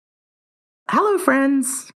Hello,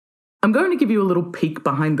 friends. I'm going to give you a little peek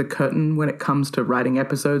behind the curtain when it comes to writing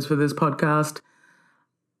episodes for this podcast.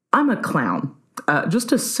 I'm a clown,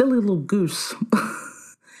 just a silly little goose.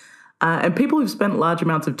 And people who've spent large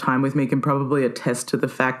amounts of time with me can probably attest to the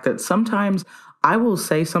fact that sometimes I will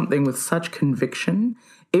say something with such conviction,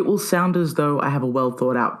 it will sound as though I have a well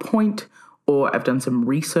thought out point or I've done some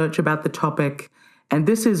research about the topic, and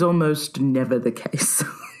this is almost never the case.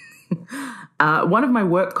 One of my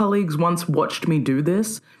work colleagues once watched me do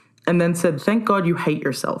this and then said, "Thank God you hate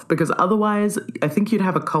yourself, because otherwise I think you'd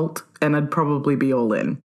have a cult and I'd probably be all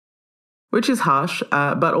in." Which is harsh,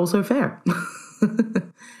 but also fair.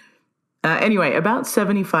 Anyway, about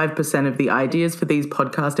 75% of the ideas for these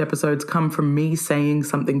podcast episodes come from me saying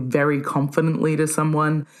something very confidently to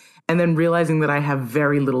someone and then realizing that I have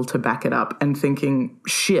very little to back it up and thinking,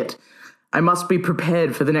 shit, I must be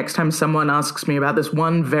prepared for the next time someone asks me about this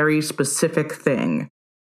one very specific thing.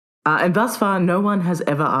 And thus far, no one has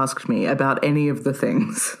ever asked me about any of the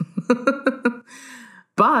things.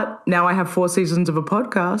 But now I have 4 seasons of a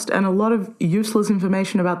podcast and a lot of useless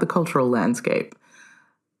information about the cultural landscape.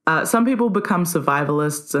 Some people become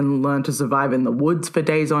survivalists and learn to survive in the woods for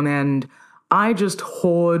days on end. I just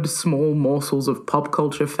hoard small morsels of pop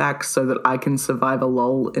culture facts so that I can survive a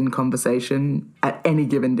lull in conversation at any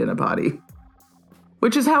given dinner party.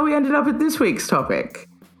 Which is how we ended up at this week's topic.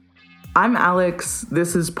 I'm Alex,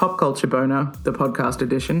 this is Pop Culture Boner, the podcast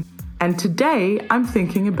edition, and today I'm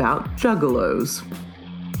thinking about Juggalos.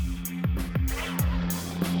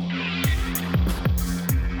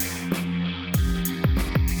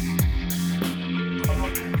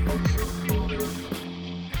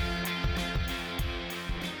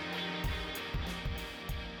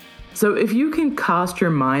 So if you can cast your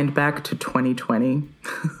mind back to 2020,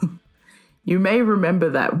 you may remember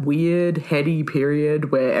that weird, heady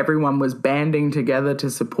period where everyone was banding together to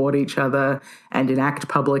support each other and enact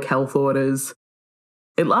public health orders.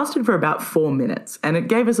 It lasted for about 4 minutes, and it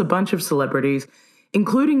gave us a bunch of celebrities,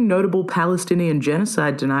 including notable Palestinian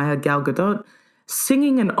genocide denier Gal Gadot,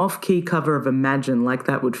 singing an off-key cover of Imagine like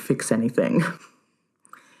that would fix anything.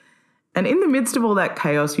 And in the midst of all that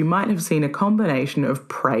chaos, you might have seen a combination of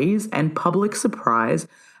praise and public surprise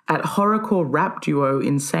at horrorcore rap duo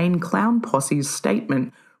Insane Clown Posse's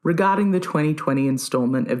statement regarding the 2020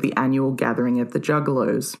 installment of the annual gathering at the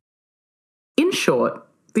Juggalos. In short,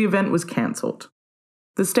 the event was cancelled.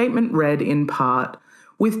 The statement read in part,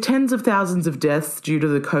 "With tens of thousands of deaths due to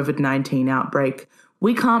the COVID-19 outbreak,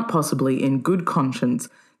 we can't possibly, in good conscience,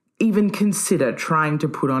 even consider trying to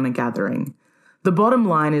put on a gathering. The bottom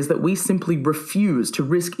line is that we simply refuse to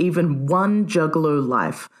risk even one Juggalo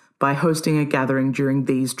life by hosting a gathering during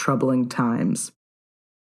these troubling times."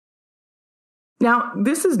 Now,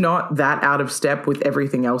 this is not that out of step with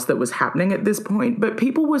everything else that was happening at this point, but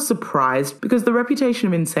people were surprised because the reputation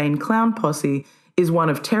of Insane Clown Posse is one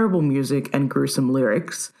of terrible music and gruesome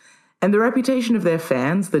lyrics, and the reputation of their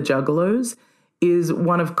fans, the Juggalos, is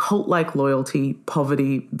one of cult-like loyalty,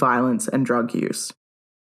 poverty, violence, and drug use.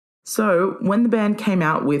 So, when the band came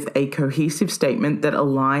out with a cohesive statement that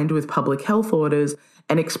aligned with public health orders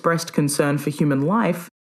and expressed concern for human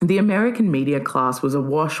life, the American media class was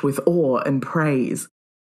awash with awe and praise.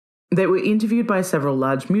 They were interviewed by several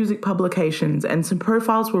large music publications, and some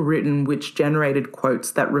profiles were written which generated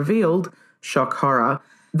quotes that revealed, shock horror,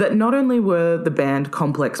 that not only were the band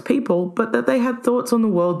complex people, but that they had thoughts on the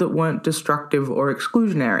world that weren't destructive or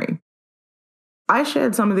exclusionary. I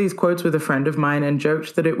shared some of these quotes with a friend of mine and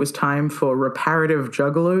joked that it was time for reparative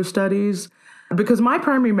Juggalo studies, because my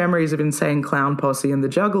primary memories of Insane Clown Posse and the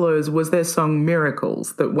Juggalos was their song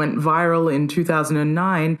Miracles that went viral in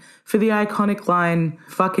 2009 for the iconic line,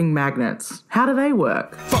 "Fucking magnets, how do they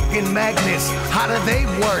work?" Fucking magnets, how do they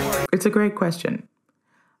work? It's a great question.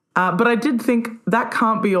 But I did think that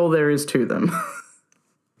can't be all there is to them.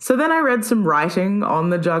 So then I read some writing on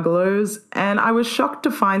the Juggalos, and I was shocked to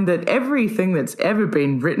find that everything that's ever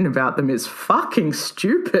been written about them is fucking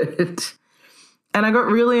stupid. And I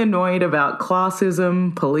got really annoyed about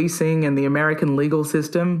classism, policing, and the American legal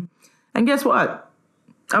system. And guess what?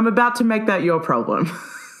 I'm about to make that your problem.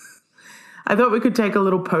 I thought we could take a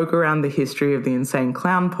little poke around the history of the Insane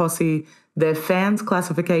Clown Posse, their fans'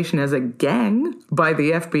 classification as a gang by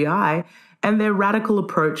the FBI, and their radical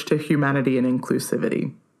approach to humanity and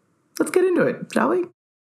inclusivity. Let's get into it, shall we?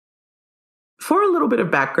 For a little bit of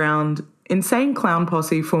background, Insane Clown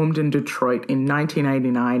Posse formed in Detroit in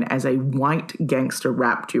 1989 as a white gangster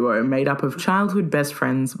rap duo made up of childhood best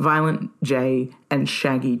friends Violent J and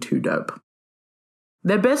Shaggy 2 Dope.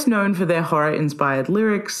 They're best known for their horror-inspired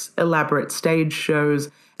lyrics, elaborate stage shows,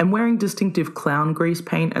 and wearing distinctive clown grease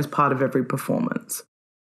paint as part of every performance.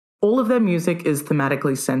 All of their music is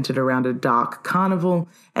thematically centered around a dark carnival,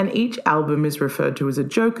 and each album is referred to as a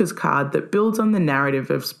Joker's card that builds on the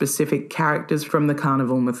narrative of specific characters from the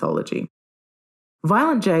carnival mythology.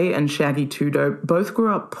 Violent J and Shaggy 2 Dope both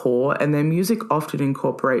grew up poor, and their music often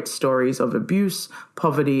incorporates stories of abuse,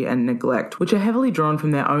 poverty, and neglect, which are heavily drawn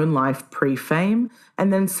from their own life pre-fame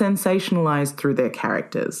and then sensationalized through their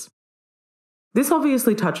characters. This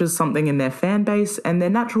obviously touches something in their fan base, and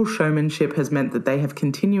their natural showmanship has meant that they have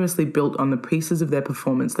continuously built on the pieces of their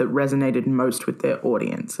performance that resonated most with their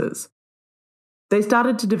audiences. They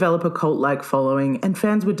started to develop a cult-like following, and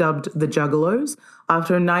fans were dubbed the Juggalos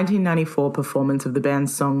after a 1994 performance of the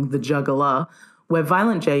band's song The Juggalo, where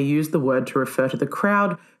Violent J used the word to refer to the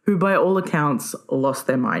crowd, who by all accounts lost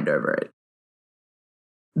their mind over it.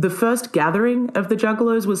 The first gathering of the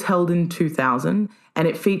Juggalos was held in 2000, and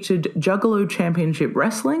it featured Juggalo Championship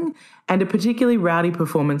Wrestling and a particularly rowdy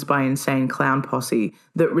performance by Insane Clown Posse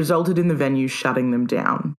that resulted in the venue shutting them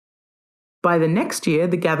down. By the next year,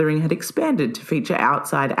 the gathering had expanded to feature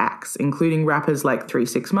outside acts, including rappers like 3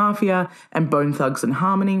 6 Mafia and Bone Thugs and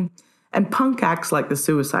Harmony, and punk acts like the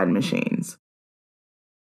Suicide Machines.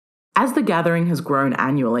 As the gathering has grown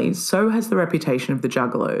annually, so has the reputation of the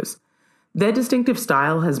Juggalos. Their distinctive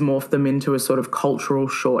style has morphed them into a sort of cultural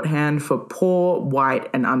shorthand for poor, white,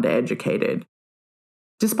 and undereducated.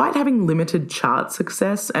 Despite having limited chart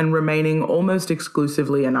success and remaining almost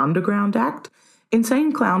exclusively an underground act,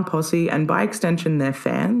 Insane Clown Posse, and by extension their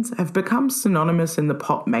fans, have become synonymous in the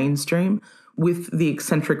pop mainstream with the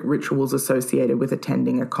eccentric rituals associated with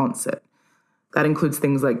attending a concert. That includes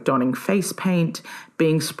things like donning face paint,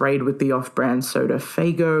 being sprayed with the off-brand soda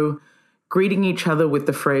Faygo, greeting each other with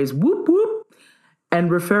the phrase whoop whoop,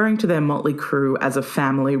 and referring to their motley crew as a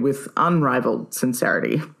family with unrivaled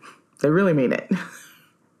sincerity. They really mean it.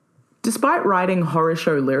 Despite writing horror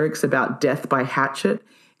show lyrics about death by hatchet,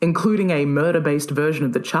 including a murder-based version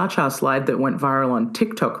of the Cha-Cha slide that went viral on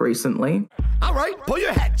TikTok recently. All right, pull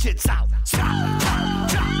your hatchets out.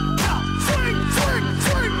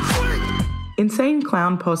 Insane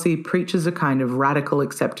Clown Posse preaches a kind of radical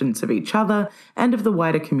acceptance of each other and of the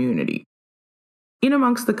wider community. In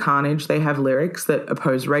amongst the carnage, they have lyrics that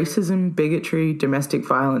oppose racism, bigotry, domestic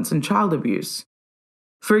violence, and child abuse.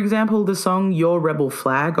 For example, the song Your Rebel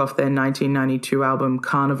Flag off their 1992 album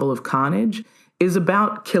Carnival of Carnage is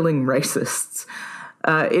about killing racists.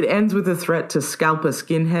 It ends with a threat to scalp a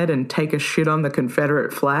skinhead and take a shit on the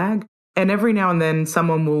Confederate flag. And every now and then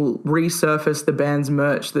someone will resurface the band's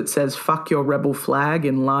merch that says "fuck your rebel flag"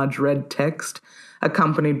 in large red text,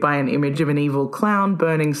 accompanied by an image of an evil clown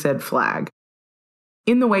burning said flag.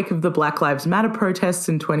 In the wake of the Black Lives Matter protests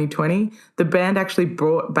in 2020, the band actually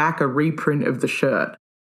brought back a reprint of the shirt.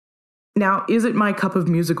 Now, is it my cup of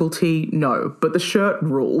musical tea? No, but the shirt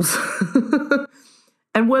rules.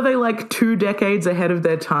 And were they like 2 decades ahead of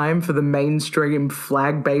their time for the mainstream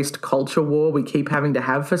flag-based culture war we keep having to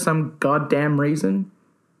have for some goddamn reason?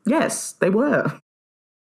 Yes, they were.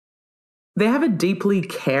 They have a deeply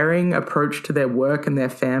caring approach to their work and their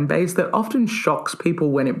fan base that often shocks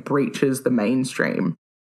people when it breaches the mainstream.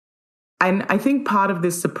 And I think part of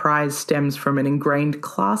this surprise stems from an ingrained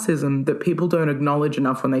classism that people don't acknowledge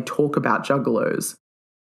enough when they talk about Juggalos.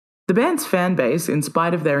 The band's fan base, in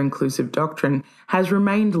spite of their inclusive doctrine, has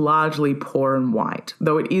remained largely poor and white,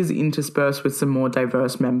 though it is interspersed with some more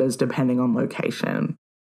diverse members depending on location.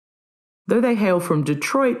 Though they hail from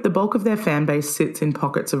Detroit, the bulk of their fan base sits in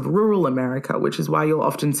pockets of rural America, which is why you'll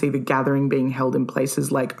often see the gathering being held in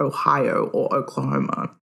places like Ohio or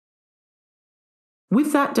Oklahoma.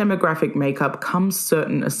 With that demographic makeup comes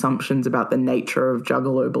certain assumptions about the nature of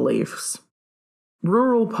Juggalo beliefs.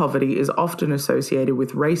 Rural poverty is often associated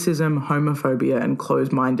with racism, homophobia, and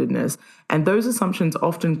closed-mindedness, and those assumptions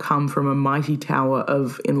often come from a mighty tower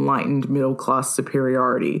of enlightened middle-class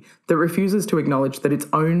superiority that refuses to acknowledge that its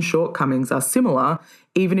own shortcomings are similar,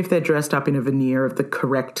 even if they're dressed up in a veneer of the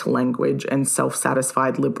correct language and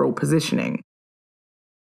self-satisfied liberal positioning.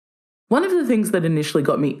 One of the things that initially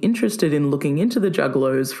got me interested in looking into the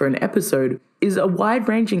Juggalos for an episode is a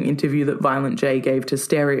wide-ranging interview that Violent J gave to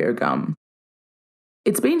Stereo Gum.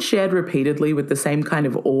 It's been shared repeatedly with the same kind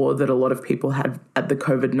of awe that a lot of people had at the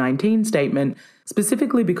COVID-19 statement,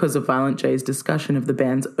 specifically because of Violent J's discussion of the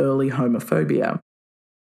band's early homophobia.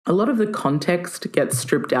 A lot of the context gets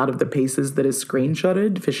stripped out of the pieces that is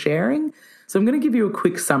screenshotted for sharing, so I'm going to give you a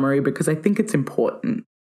quick summary because I think it's important.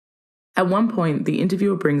 At one point, the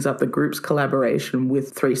interviewer brings up the group's collaboration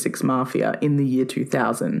with 3 6 Mafia in the year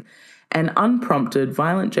 2000, and unprompted,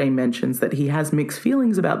 Violent J mentions that he has mixed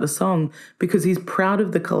feelings about the song because he's proud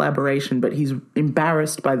of the collaboration, but he's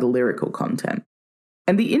embarrassed by the lyrical content.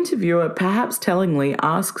 And the interviewer, perhaps tellingly,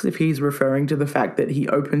 asks if he's referring to the fact that he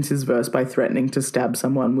opens his verse by threatening to stab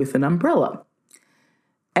someone with an umbrella.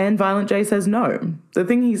 And Violent J says no. The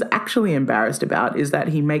thing he's actually embarrassed about is that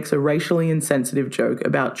he makes a racially insensitive joke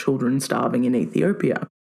about children starving in Ethiopia.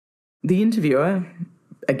 The interviewer,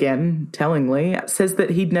 again, tellingly, says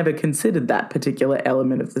that he'd never considered that particular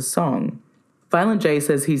element of the song. Violent J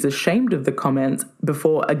says he's ashamed of the comments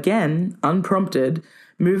before, again, unprompted,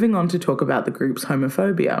 moving on to talk about the group's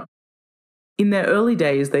homophobia. In their early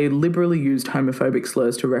days, they liberally used homophobic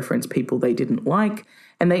slurs to reference people they didn't like,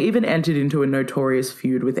 and they even entered into a notorious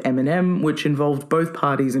feud with Eminem, which involved both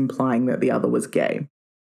parties implying that the other was gay.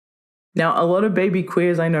 Now, a lot of baby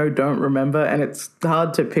queers I know don't remember, and it's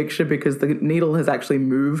hard to picture because the needle has actually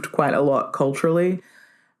moved quite a lot culturally.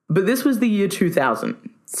 But this was the year 2000,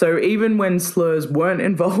 so even when slurs weren't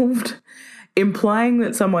involved, implying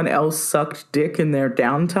that someone else sucked dick in their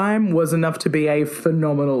downtime was enough to be a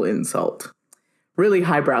phenomenal insult. Really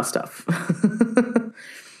highbrow stuff.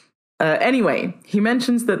 Anyway, he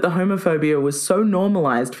mentions that the homophobia was so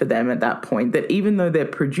normalized for them at that point that even though their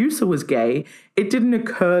producer was gay, it didn't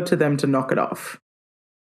occur to them to knock it off.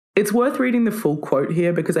 It's worth reading the full quote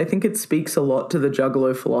here because I think it speaks a lot to the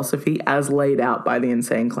Juggalo philosophy as laid out by the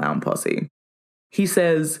Insane Clown Posse. He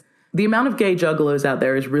says, "The amount of gay juggalos out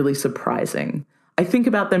there is really surprising. I think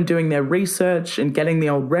about them doing their research and getting the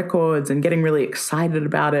old records and getting really excited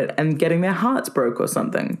about it and getting their hearts broke or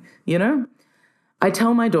something, you know? I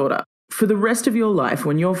tell my daughter, for the rest of your life,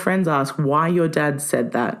 when your friends ask why your dad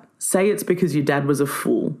said that, say it's because your dad was a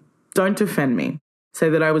fool. Don't defend me. Say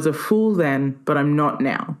that I was a fool then, but I'm not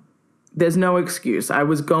now. There's no excuse. I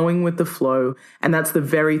was going with the flow, and that's the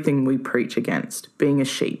very thing we preach against, being a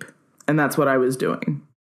sheep. And that's what I was doing."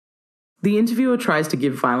 The interviewer tries to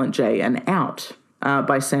give Violent J an out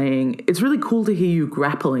by saying, "It's really cool to hear you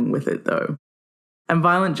grappling with it, though." And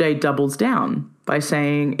Violent J doubles down by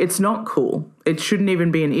saying, "It's not cool. It shouldn't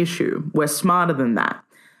even be an issue. We're smarter than that.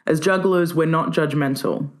 As juggalos, we're not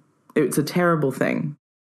judgmental. It's a terrible thing."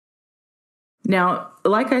 Now,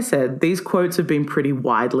 like I said, these quotes have been pretty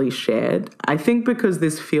widely shared, I think because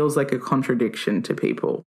this feels like a contradiction to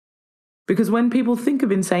people. Because when people think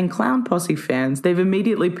of Insane Clown Posse fans, they've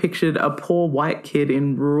immediately pictured a poor white kid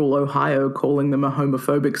in rural Ohio calling them a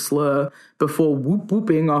homophobic slur before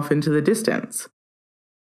whooping off into the distance.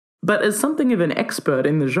 But as something of an expert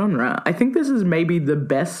in the genre, I think this is maybe the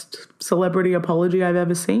best celebrity apology I've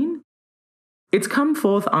ever seen. It's come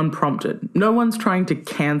forth unprompted. No one's trying to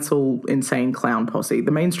cancel Insane Clown Posse.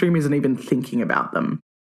 The mainstream isn't even thinking about them.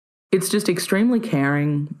 It's just extremely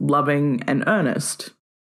caring, loving, and earnest.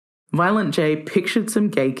 Violent J pictured some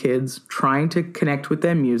gay kids trying to connect with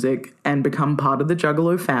their music and become part of the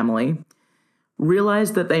Juggalo family,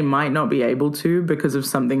 realized that they might not be able to because of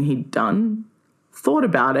something he'd done, thought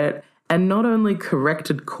about it, and not only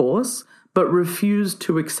corrected course, but refused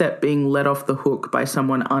to accept being let off the hook by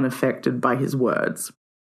someone unaffected by his words.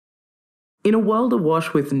 In a world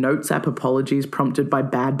awash with notes app apologies prompted by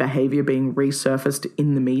bad behaviour being resurfaced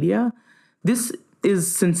in the media, this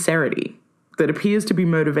is sincerity that appears to be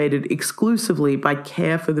motivated exclusively by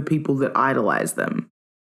care for the people that idolize them.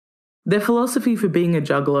 Their philosophy for being a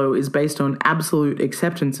juggalo is based on absolute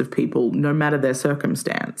acceptance of people, no matter their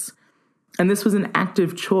circumstance. And this was an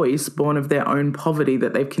active choice born of their own poverty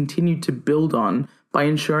that they've continued to build on by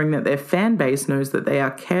ensuring that their fan base knows that they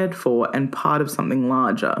are cared for and part of something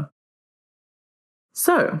larger.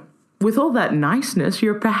 So, with all that niceness,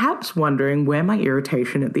 you're perhaps wondering where my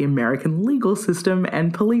irritation at the American legal system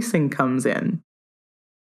and policing comes in.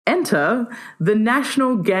 Enter the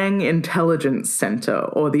National Gang Intelligence Center,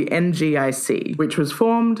 or the NGIC, which was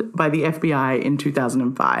formed by the FBI in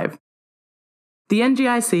 2005. The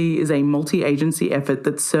NGIC is a multi-agency effort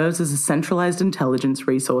that serves as a centralized intelligence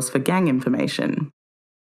resource for gang information.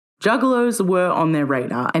 Juggalos were on their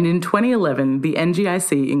radar, and in 2011, the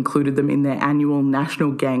NGIC included them in their annual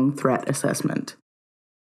National Gang Threat Assessment.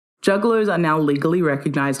 Juggalos are now legally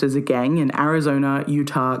recognized as a gang in Arizona,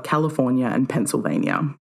 Utah, California, and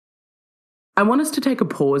Pennsylvania. I want us to take a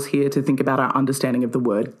pause here to think about our understanding of the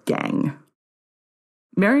word gang.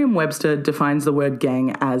 Merriam-Webster defines the word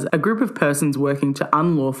gang as a group of persons working to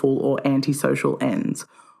unlawful or antisocial ends,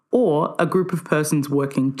 or a group of persons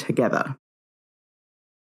working together.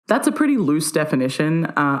 That's a pretty loose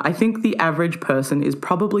definition. I think the average person is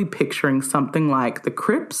probably picturing something like the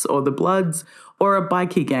Crips or the Bloods, or a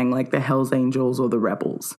bikie gang like the Hells Angels or the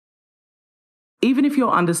Rebels. Even if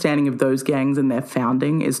your understanding of those gangs and their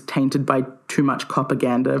founding is tainted by too much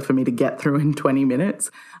propaganda for me to get through in 20 minutes,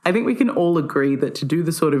 I think we can all agree that to do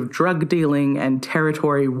the sort of drug dealing and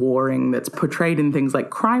territory warring that's portrayed in things like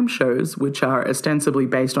crime shows, which are ostensibly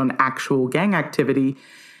based on actual gang activity,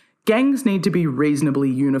 gangs need to be reasonably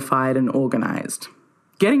unified and organized.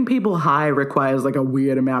 Getting people high requires like a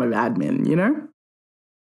weird amount of admin, you know?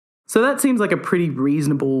 So that seems like a pretty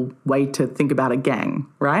reasonable way to think about a gang,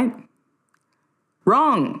 right?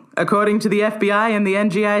 Wrong, according to the FBI and the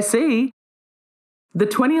NGIC. The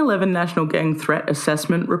 2011 National Gang Threat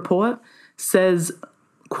Assessment Report says,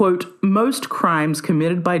 quote, most crimes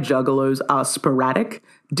committed by juggalos are sporadic,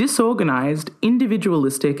 disorganized,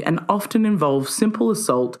 individualistic, and often involve simple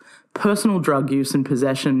assault, personal drug use and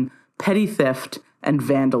possession, petty theft, and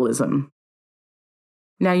vandalism.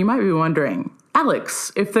 Now you might be wondering,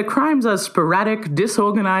 Alex, if the crimes are sporadic,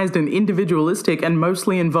 disorganized, and individualistic and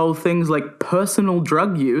mostly involve things like personal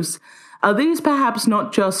drug use, are these perhaps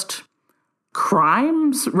not just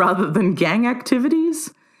crimes rather than gang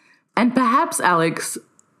activities? And perhaps, Alex,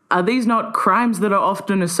 are these not crimes that are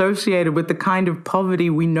often associated with the kind of poverty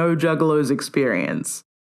we know juggalos experience?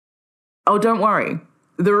 Oh, don't worry.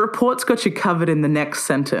 The report's got you covered in the next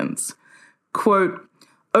sentence. Quote,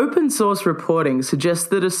 open source reporting suggests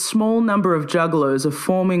that a small number of juggalos are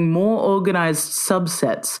forming more organized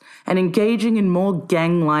subsets and engaging in more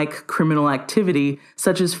gang-like criminal activity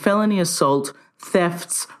such as felony assault,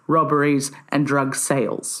 thefts, robberies, and drug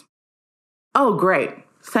sales. Oh, great.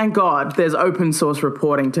 Thank God there's open source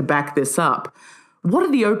reporting to back this up. What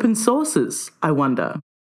are the open sources, I wonder?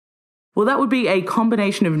 Well, that would be a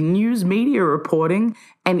combination of news media reporting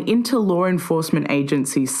and inter-law enforcement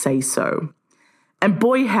agencies say so. And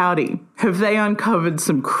boy howdy, have they uncovered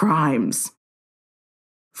some crimes.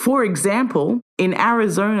 For example, in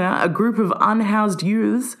Arizona, a group of unhoused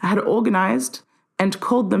youths had organized and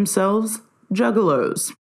called themselves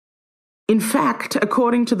Juggalos. In fact,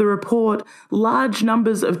 according to the report, large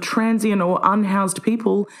numbers of transient or unhoused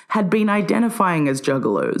people had been identifying as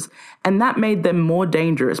Juggalos, and that made them more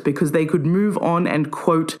dangerous because they could move on and,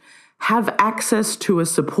 quote, have access to a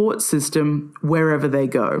support system wherever they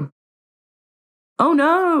go. Oh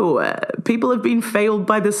no, people have been failed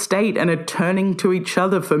by the state and are turning to each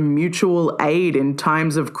other for mutual aid in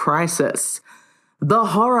times of crisis. The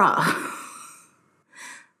horror.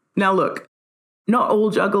 Now look, not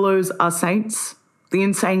all juggalos are saints. The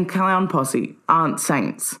Insane Clown Posse aren't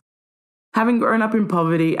saints. Having grown up in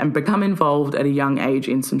poverty and become involved at a young age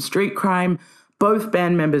in some street crime, both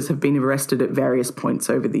band members have been arrested at various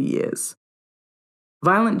points over the years.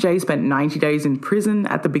 Violent J spent 90 days in prison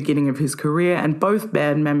at the beginning of his career, and both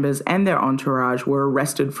band members and their entourage were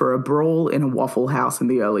arrested for a brawl in a Waffle House in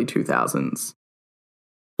the early 2000s.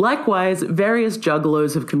 Likewise, various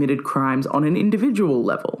juggalos have committed crimes on an individual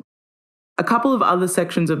level. A couple of other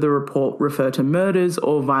sections of the report refer to murders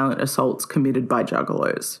or violent assaults committed by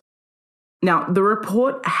juggalos. Now, the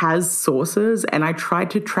report has sources, and I tried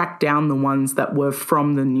to track down the ones that were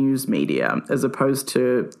from the news media, as opposed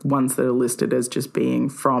to ones that are listed as just being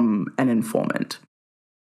from an informant.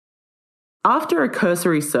 After a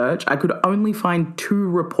cursory search, I could only find 2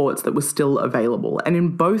 reports that were still available, and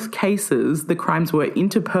in both cases, the crimes were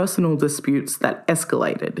interpersonal disputes that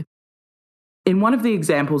escalated. In one of the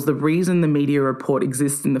examples, the reason the media report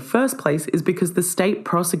exists in the first place is because the state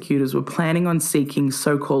prosecutors were planning on seeking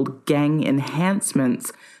so-called gang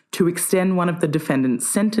enhancements to extend one of the defendant's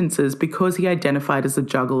sentences because he identified as a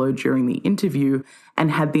juggalo during the interview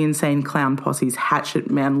and had the Insane Clown Posse's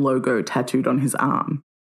Hatchet Man logo tattooed on his arm.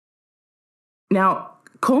 Now,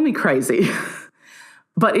 call me crazy,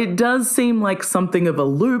 but it does seem like something of a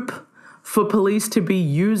loop for police to be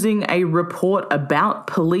using a report about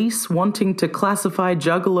police wanting to classify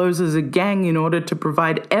juggalos as a gang in order to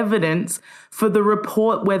provide evidence for the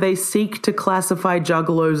report where they seek to classify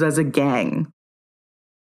juggalos as a gang.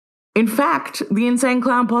 In fact, the Insane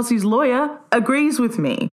Clown Posse's lawyer agrees with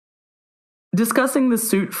me. Discussing the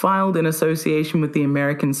suit filed in association with the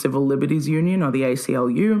American Civil Liberties Union, or the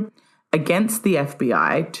ACLU, against the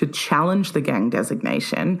FBI to challenge the gang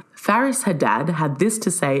designation, Faris Haddad had this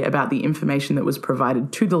to say about the information that was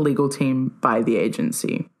provided to the legal team by the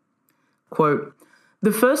agency. Quote,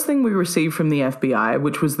 the first thing we received from the FBI,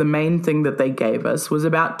 which was the main thing that they gave us, was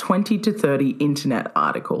about 20 to 30 internet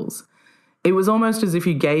articles. It was almost as if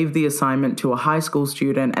you gave the assignment to a high school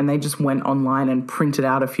student and they just went online and printed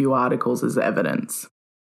out a few articles as evidence.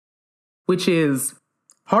 Which is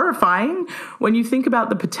horrifying when you think about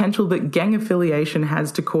the potential that gang affiliation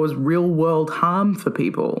has to cause real-world harm for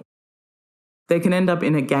people. They can end up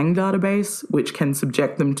in a gang database, which can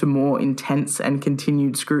subject them to more intense and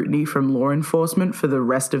continued scrutiny from law enforcement for the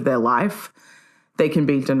rest of their life. They can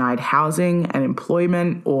be denied housing and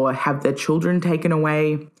employment or have their children taken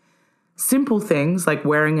away. Simple things like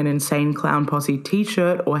wearing an Insane Clown Posse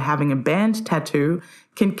t-shirt or having a band tattoo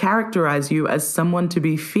can characterize you as someone to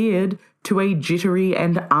be feared to a jittery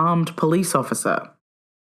and armed police officer.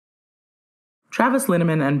 Travis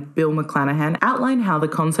Linneman and Bill McClanahan outline how the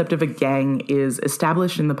concept of a gang is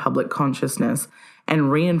established in the public consciousness and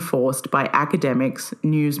reinforced by academics,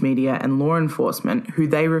 news media, and law enforcement, who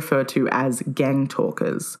they refer to as gang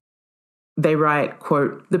talkers. They write,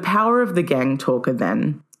 quote, "The power of the gang talker,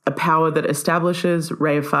 then, a power that establishes,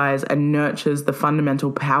 reifies, and nurtures the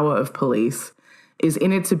fundamental power of police, is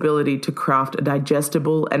in its ability to craft a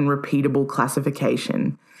digestible and repeatable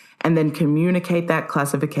classification, and then communicate that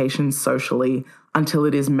classification socially until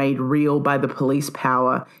it is made real by the police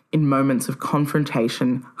power in moments of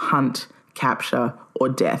confrontation, hunt, capture, or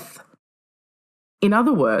death." In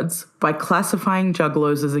other words, by classifying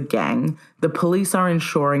Juggalos as a gang, the police are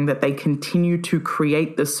ensuring that they continue to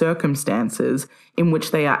create the circumstances in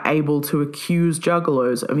which they are able to accuse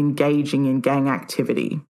Juggalos of engaging in gang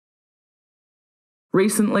activity.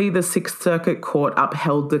 Recently, the Sixth Circuit Court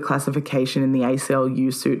upheld the classification in the ACLU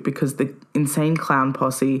suit because the Insane Clown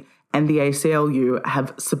Posse and the ACLU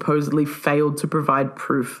have supposedly failed to provide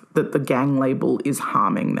proof that the gang label is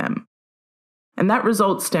harming them. And that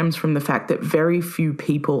result stems from the fact that very few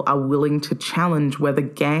people are willing to challenge whether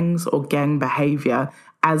gangs or gang behaviour,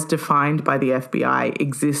 as defined by the FBI,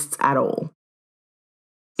 exists at all.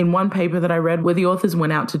 In one paper that I read where the authors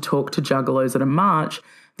went out to talk to Juggalos at a march,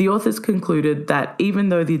 the authors concluded that even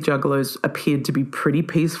though the Juggalos appeared to be pretty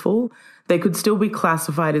peaceful, they could still be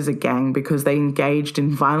classified as a gang because they engaged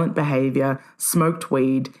in violent behaviour, smoked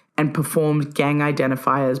weed, and performed gang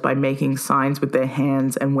identifiers by making signs with their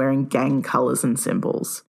hands and wearing gang colours and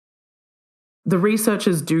symbols. The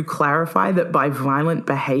researchers do clarify that by violent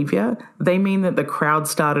behaviour, they mean that the crowd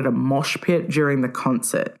started a mosh pit during the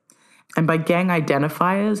concert. And by gang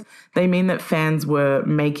identifiers, they mean that fans were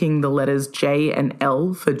making the letters J and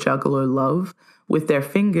L for Juggalo Love with their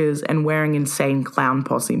fingers and wearing Insane Clown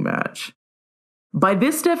Posse merch. By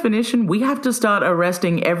this definition, we have to start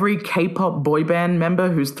arresting every K-pop boy band member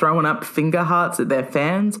who's throwing up finger hearts at their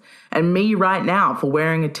fans, and me right now for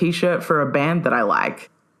wearing a t-shirt for a band that I like.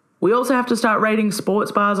 We also have to start raiding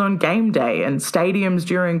sports bars on game day and stadiums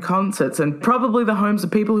during concerts, and probably the homes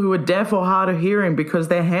of people who are deaf or hard of hearing because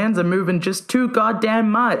their hands are moving just too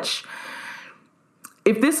goddamn much.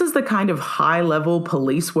 If this is the kind of high-level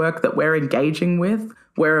police work that we're engaging with,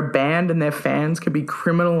 where a band and their fans can be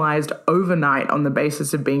criminalized overnight on the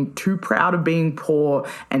basis of being too proud of being poor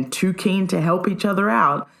and too keen to help each other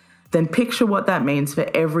out, then picture what that means for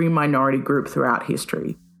every minority group throughout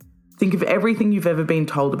history. Think of everything you've ever been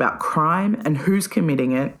told about crime and who's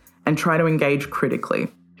committing it, and try to engage critically.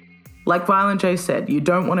 Like Violent J said, you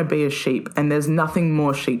don't want to be a sheep, and there's nothing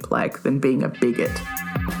more sheep-like than being a bigot.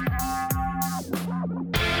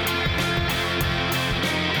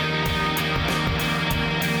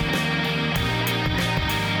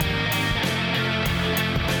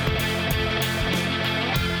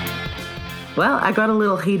 Well, I got a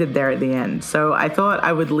little heated there at the end, so I thought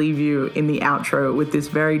I would leave you in the outro with this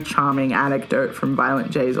very charming anecdote from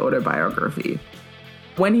Violent J's autobiography.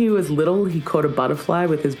 When he was little, he caught a butterfly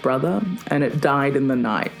with his brother, and it died in the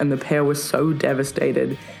night, and the pair were so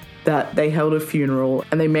devastated that they held a funeral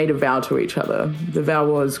and they made a vow to each other. The vow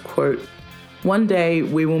was, quote, "One day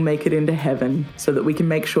we will make it into heaven so that we can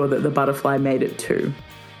make sure that the butterfly made it too,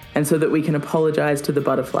 and so that we can apologize to the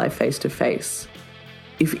butterfly face to face.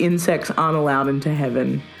 If insects aren't allowed into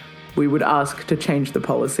heaven, we would ask to change the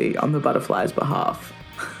policy on the butterfly's behalf."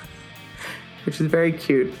 Which is very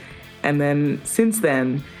cute. And then, since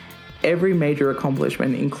then, every major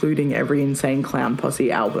accomplishment, including every Insane Clown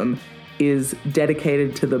Posse album, is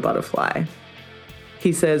dedicated to the butterfly.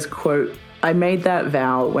 He says, quote, "I made that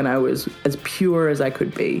vow when I was as pure as I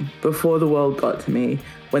could be, before the world got to me,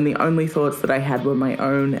 when the only thoughts that I had were my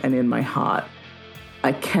own and in my heart.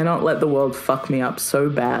 I cannot let the world fuck me up so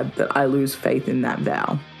bad that I lose faith in that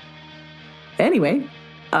vow." Anyway,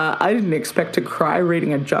 I didn't expect to cry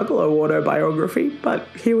reading a Juggalo autobiography, but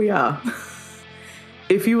here we are.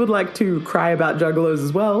 If you would like to cry about Juggalos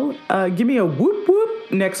as well, give me a whoop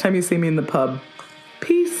whoop next time you see me in the pub.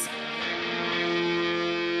 Peace.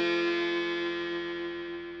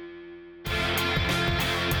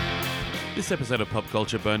 This episode of Pop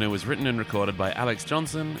Culture Boner was written and recorded by Alex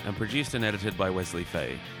Johnson and produced and edited by Wesley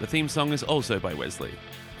Fay. The theme song is also by Wesley.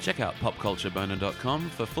 Check out popcultureboner.com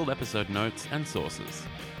for full episode notes and sources.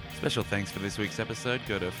 Special thanks for this week's episode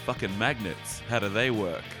go to fucking magnets. How do they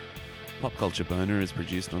work? Pop Culture Boner is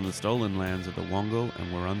produced on the stolen lands of the Wongal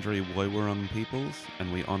and Wurundjeri Woiwurrung peoples,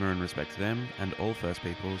 and we honour and respect them and all First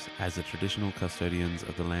Peoples as the traditional custodians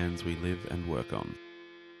of the lands we live and work on.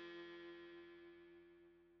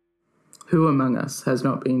 Who among us has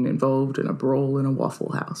not been involved in a brawl in a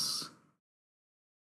Waffle House?